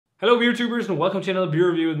Hello beer tubers and welcome to another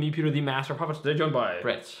beer review with me, Peter the Master Puppet. Today joined by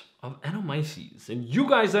Brett of Anomyces. And you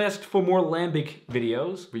guys asked for more Lambic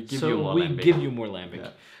videos. We give you more Lambic. Give you more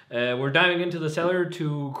Lambic. Yeah. We're diving into the cellar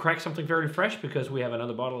to crack something very fresh because we have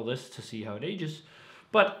another bottle of this to see how it ages.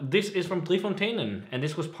 But this is from Fonteinen, and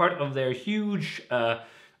this was part of their huge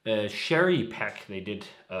sherry pack they did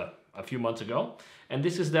a few months ago. And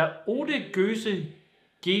this is the Oude Geuze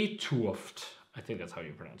Geturfd. I think that's how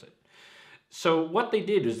you pronounce it. So what they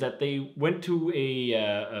did is that they went to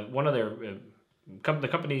a one of their the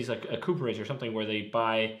company's like a cooperage or something where they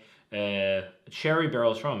buy sherry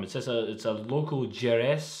barrels from. It says it's a local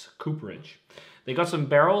Jerez cooperage. They got some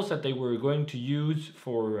barrels that they were going to use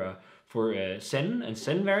for Sen and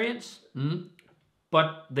Sen variants,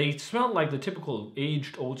 but they smelled like the typical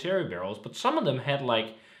aged old sherry barrels. But some of them had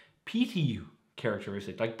like peaty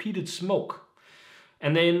characteristics, like peated smoke.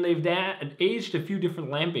 And then they've aged a few different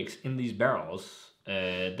lambics in these barrels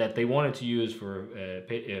that they wanted to use for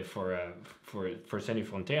Seni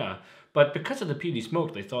Frontier. But because of the peaty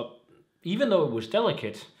smoke, they thought, even though it was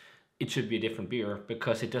delicate, it should be a different beer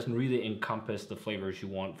because it doesn't really encompass the flavors you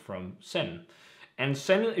want from Sen. And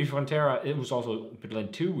Seni Frontier, it was also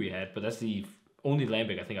Blend 2 we had, but that's the only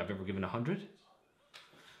lambic I think I've ever given 100.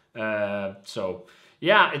 So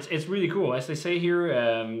yeah, it's really cool. As they say here,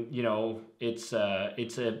 you know,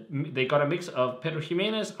 they got a mix of Pedro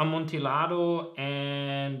Jimenez, Amontillado,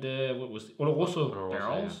 and what was it? Oloroso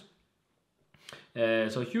barrels. Yeah.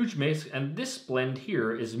 So a huge mix, and this blend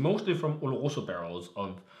here is mostly from Oloroso barrels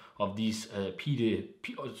of these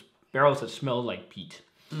barrels that smell like peat.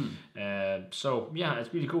 So yeah,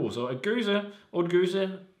 it's really cool. So a Geuze, Oude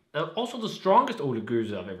Geuze, also the strongest Oude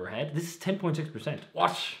Geuze I've ever had. This is 10.6%.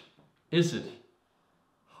 What is it?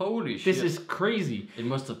 Holy shit. This is crazy. It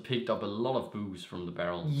must have picked up a lot of booze from the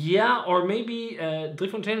barrel. Yeah, or maybe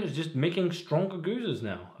Fonteinen is just making stronger gooses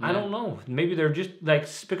now. Yeah. I don't know. Maybe they're just like,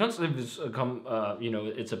 because they've come, you know,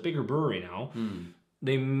 it's a bigger brewery now.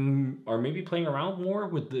 They are maybe playing around more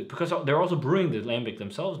with because they're also brewing the lambic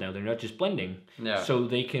themselves now. They're not just blending. Yeah. So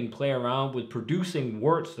they can play around with producing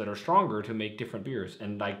worts that are stronger to make different beers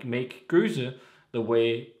and like make Geuze the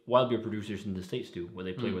way wild beer producers in the States do, where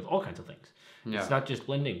they play with all kinds of things. Yeah. It's not just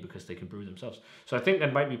blending because they can brew themselves. So I think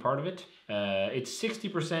that might be part of it. It's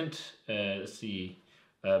 60%, let's see,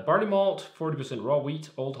 barley malt, 40% raw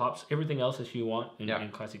wheat, old hops, everything else as you want in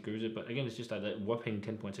classic Geuze. But again, it's just that whopping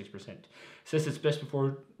 10.6%. It says it's best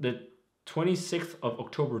before the 26th of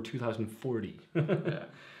October 2040. Yeah.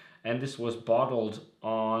 And this was bottled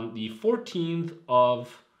on the 14th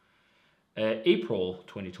of April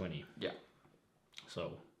 2020. Yeah.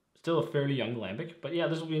 So still a fairly young lambic, but yeah,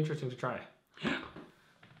 this will be interesting to try.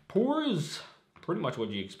 Pours pretty much what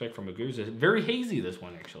you expect from a Geuze. Very hazy, this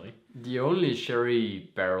one actually. The only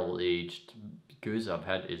sherry barrel aged Geuze I've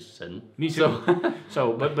had is Sen. Me too.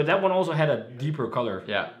 But that one also had a deeper color.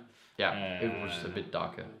 Yeah, it was a bit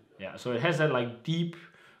darker. Yeah, so it has that like deep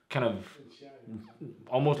kind of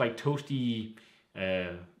almost like toasty,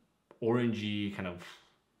 orangey kind of.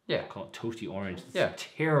 Yeah, call it toasty orange. It's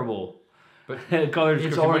terrible. But color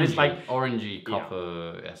it's orange. It's like orangey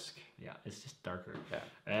copper-esque. Yeah, it's just darker. Yeah,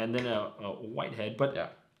 and then a white head.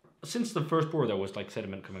 But since the first pour, there was like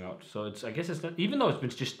sediment coming out. So it's, I guess it's not, even though it's been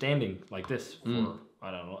just standing like this for I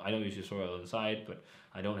don't know. I don't usually soil on the side, but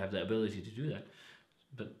I don't have the ability to do that.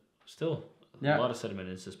 But still, a lot of sediment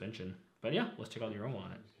in suspension. But yeah, let's check out the aroma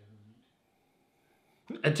on it.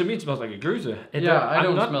 And to me, it smells like a Geuze. I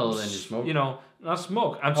don't smell any smoke. You know, not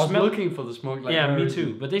smoke. I was looking for the smoke. Like, yeah, me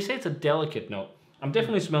too. But they say it's a delicate note. I'm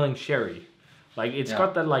definitely smelling sherry. Like it's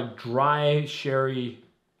got that like dry sherry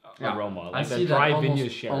aroma, like that dry vineyard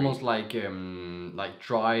sherry. Almost like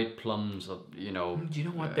dried plums, you know. Do you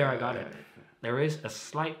know what? There I got it. There is a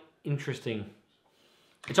slight interesting.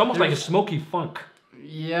 It's almost like a smoky funk.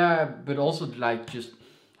 Yeah, but also like just.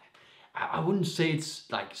 I wouldn't say it's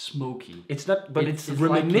like smoky. It's not, but it's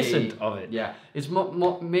reminiscent of it. Yeah, it's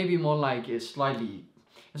maybe more like a slightly.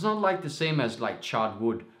 It's not like the same as like charred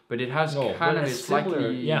wood, but it has kind of a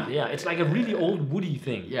slightly. Yeah. It's like a really old woody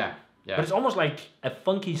thing. Yeah. But it's almost like a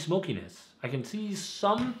funky smokiness. I can see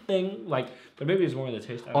something like, but maybe it's more in the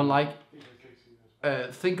taste. On like,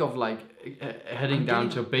 think of like heading down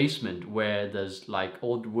to a basement where there's like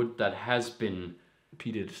old wood that has been.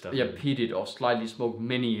 Peated stuff. Yeah, peated or slightly smoked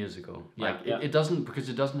many years ago. Like it doesn't, because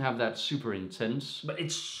it doesn't have that super intense. But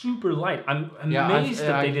it's super light. I'm amazed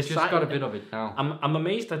that they decided. Just got a bit of it now. I'm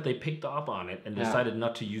amazed that they picked up on it and decided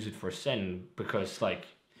not to use it for Sen because like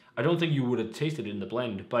I don't think you would have tasted it in the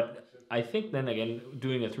blend. But I think then again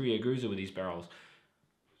doing a 3-year Geuze with these barrels,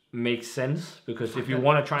 makes sense because if you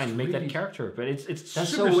want to try and make really, that character, but it's that's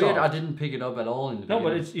super so weird. soft. I didn't pick it up at all in the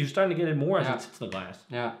beginning. But you're starting to get it more as it sits in the glass.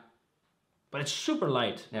 Yeah, but it's super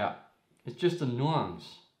light. Yeah, it's just a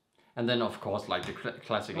nuance. And then of course like the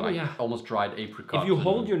classic almost dried apricot. If you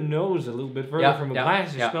hold your nose a little bit further from a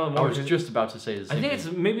glass, you smell it more. I was just about to say the same. I think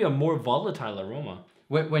it's maybe a more volatile aroma.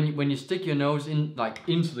 When you stick your nose in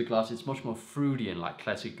into the glass, it's much more fruity and like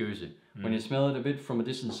classic Geuze. When you smell it a bit from a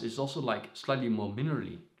distance, it's also like slightly more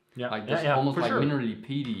minerally. Yeah, like almost like minerally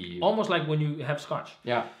peaty. Almost like when you have scotch.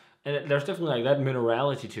 Yeah, and there's definitely like that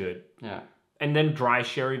minerality to it. Yeah, and then dry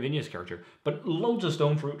sherry vineyards character, but loads of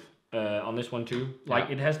stone fruit on this one too. Like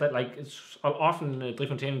it has that like it's often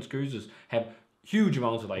Fonteinen Geuzes have huge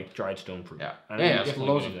amounts of like dried stone fruit. Yeah, it's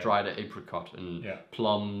loads of dried apricot and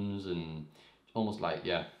plums and almost like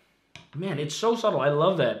Man, it's so subtle. I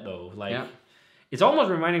love that though. Like. Yeah. It's almost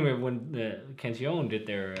reminding me of when Cantillon did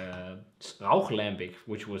their Lambic,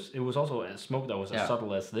 which was also a smoke that was as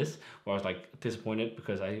subtle as this. Where I was like disappointed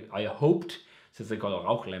because I hoped, since they called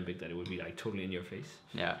it Lambic, that it would be like totally in your face.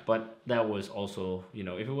 Yeah. But that was also,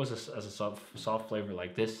 if it was as a soft flavor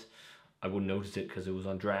like this, I wouldn't notice it because it was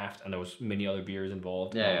on draft and there was many other beers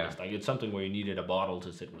involved. Yeah. It's something where you needed a bottle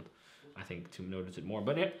to sit with, I think, to notice it more.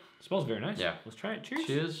 But it smells very nice. Yeah. Let's try it. Cheers.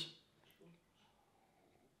 Cheers.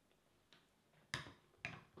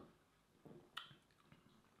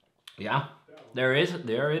 Yeah, there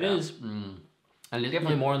it is. Mm. And it's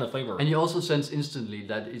definitely more in the flavor. And you also sense instantly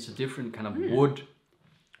that it's a different kind of wood,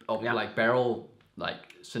 of like barrel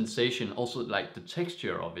like sensation. Also like the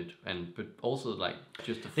texture of it, but also like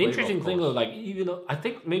just the flavor. The interesting thing though, like even though I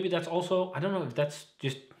think maybe that's also I don't know if that's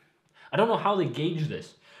just I don't know how they gauge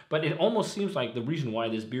this, but it almost seems like the reason why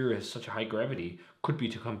this beer has such a high gravity could be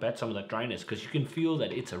to combat some of that dryness because you can feel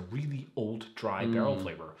that it's a really old dry barrel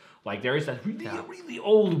flavor. Like there is that really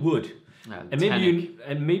old wood, and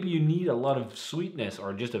maybe you need a lot of sweetness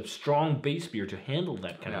or just a strong base beer to handle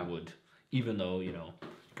that kind of wood. Even though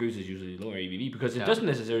Geuze is usually lower ABV because it doesn't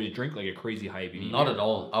necessarily drink like a crazy high ABV. Not at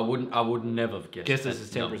all. I would never have guessed. Guess this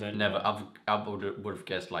is 10%. No, never. I would have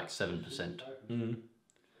guessed like 7%. Mm-hmm.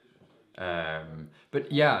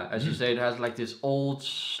 But yeah, as you say, it has like this old,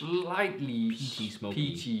 slightly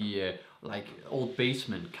peaty, like old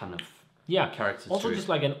basement kind of character. Also, just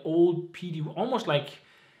like an old peaty, almost like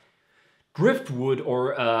driftwood,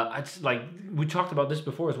 or it's like we talked about this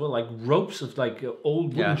before as well, like ropes of like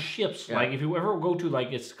old wooden ships. Yeah. Like if you ever go to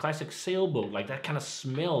like its classic sailboat, like that kind of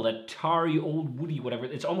smell, that tarry old woody whatever.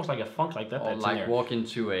 It's almost like a funk like that. Or that's like walk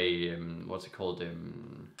into a what's it called,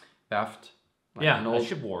 Baft. Like a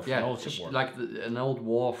ship wharf. Yeah, an old ship wharf. Like an old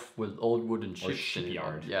wharf with old wooden ships. Or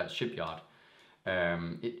shipyard. Shipyard.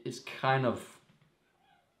 It's kind of,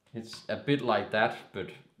 it's a bit like that, but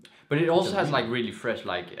it also has like really fresh,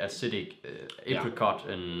 like acidic apricot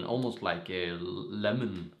and almost like a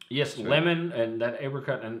lemon. Yes, lemon and that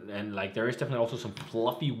apricot and like there is definitely also some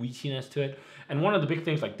fluffy wheatiness to it. And one of the big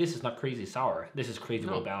things, like this is not crazy sour. This is crazy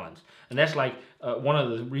well balanced. And that's like one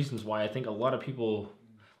of the reasons why I think a lot of people,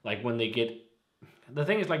 like when they get, the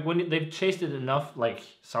thing is like when they've tasted enough like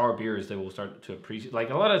sour beers, they will start to appreciate, like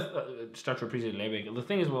a lot of start to appreciate Lambic. The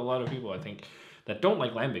thing is with a lot of people I think that don't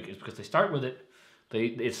like Lambic is because they start with it,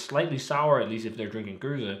 it's slightly sour, at least if they're drinking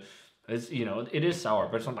Geuze. It's, it is sour,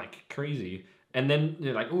 but it's not like crazy. And then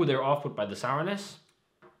they're like, oh, they're off put by the sourness.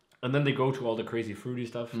 And then they go to all the crazy fruity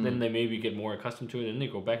stuff. Then they maybe get more accustomed to it. And they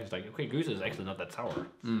go back and it's like, okay, Geuze is actually not that sour.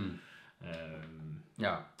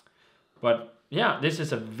 But yeah, this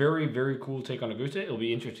is a very, very cool take on a Geuze. It'll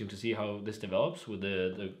be interesting to see how this develops with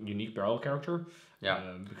the unique barrel character. Yeah,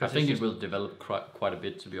 because I think it will develop quite a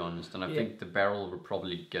bit, to be honest. And I think the barrel will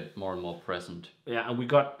probably get more and more present. Yeah, and we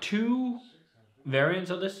got two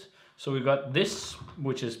variants of this. So we got this,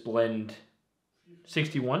 which is blend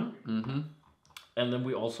 61. Mm-hmm. And then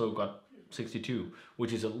we also got 62,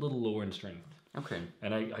 which is a little lower in strength. Okay.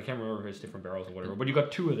 And I can't remember if it's different barrels or whatever, but you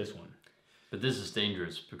got two of this one. But this is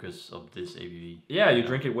dangerous because of this ABV. Yeah, you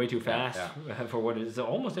drink it way too fast for what it is.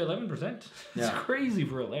 Almost 11%. It's crazy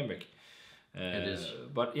for a Lambic. It is.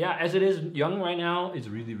 But yeah, as it is young right now, it's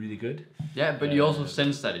really, really good. Yeah, but you also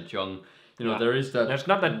sense that it's young. There is that. There's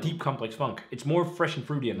not that deep, complex funk. It's more fresh and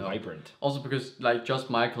fruity and vibrant. Also because, like, just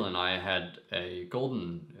Michael and I had a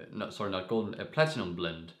a platinum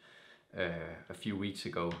blend a few weeks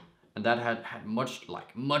ago. And that had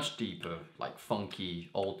much deeper, like funky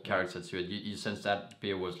old character to it. You sense that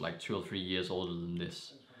beer was like 2 or 3 years older than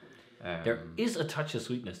this. There is a touch of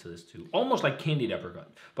sweetness to this too, almost like candied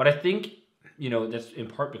apricot. But I think that's in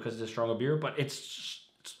part because it's a stronger beer, but it's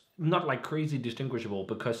not like crazy distinguishable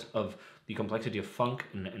because of the complexity of funk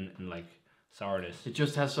and like sourness. It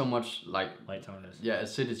just has so much like Light sourness. Yeah,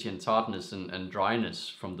 acidity and tartness and dryness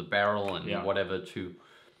from the barrel and whatever to,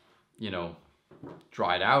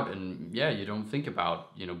 dry it out. And yeah, you don't think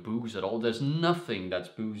about, booze at all. There's nothing that's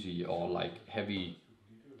boozy or like heavy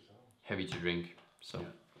to drink. So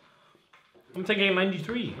I'm thinking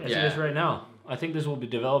 93 as it is right now. I think this will be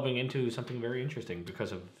developing into something very interesting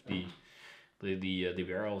because of the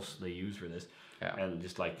barrels they use for this, and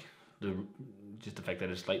just like the fact that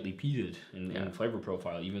it's slightly peated in flavor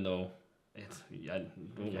profile, even though I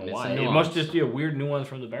don't know why. It must just be a weird nuance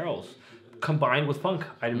from the barrels combined with funk.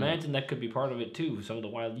 I'd imagine that could be part of it too. Some of the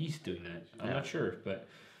wild yeast doing that. I'm not sure, but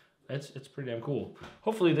it's pretty damn cool.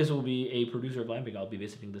 Hopefully this will be a producer of Lambic I'll be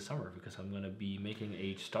visiting this summer, because I'm going to be making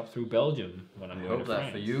a stop through Belgium when I'm going to France. I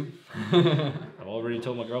hope that for you. I've already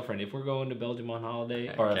told my girlfriend if we're going to Belgium on holiday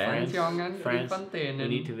or France, we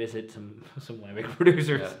need to visit some Lambic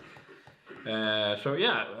producers. So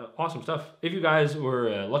yeah, awesome stuff. If you guys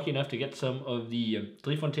were lucky enough to get some of the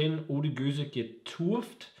Fonteinen Oude Geuze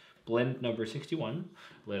Geturfd blend number 61,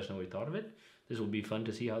 let us know what you thought of it. This will be fun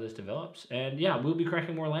to see how this develops. And yeah, we'll be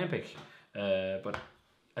cracking more Lambic. But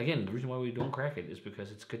again, the reason why we don't crack it is because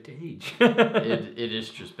it's good to age. it is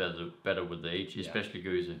just better with the age, especially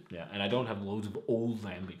Geuze. Yeah, and I don't have loads of old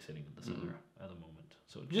Lambic sitting in the cellar at the moment.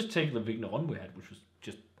 So just take the Vigneron we had, which was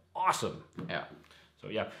just awesome. Yeah. So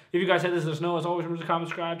yeah, if you guys had this, let us know. As always, remember to comment,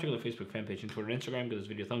 subscribe, check out the Facebook fan page and Twitter and Instagram. Give this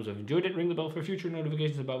video a thumbs up if you enjoyed it. Ring the bell for future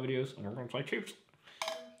notifications about videos. And we're going to say cheers.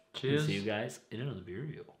 Cheers. And see you guys in another beer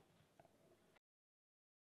review.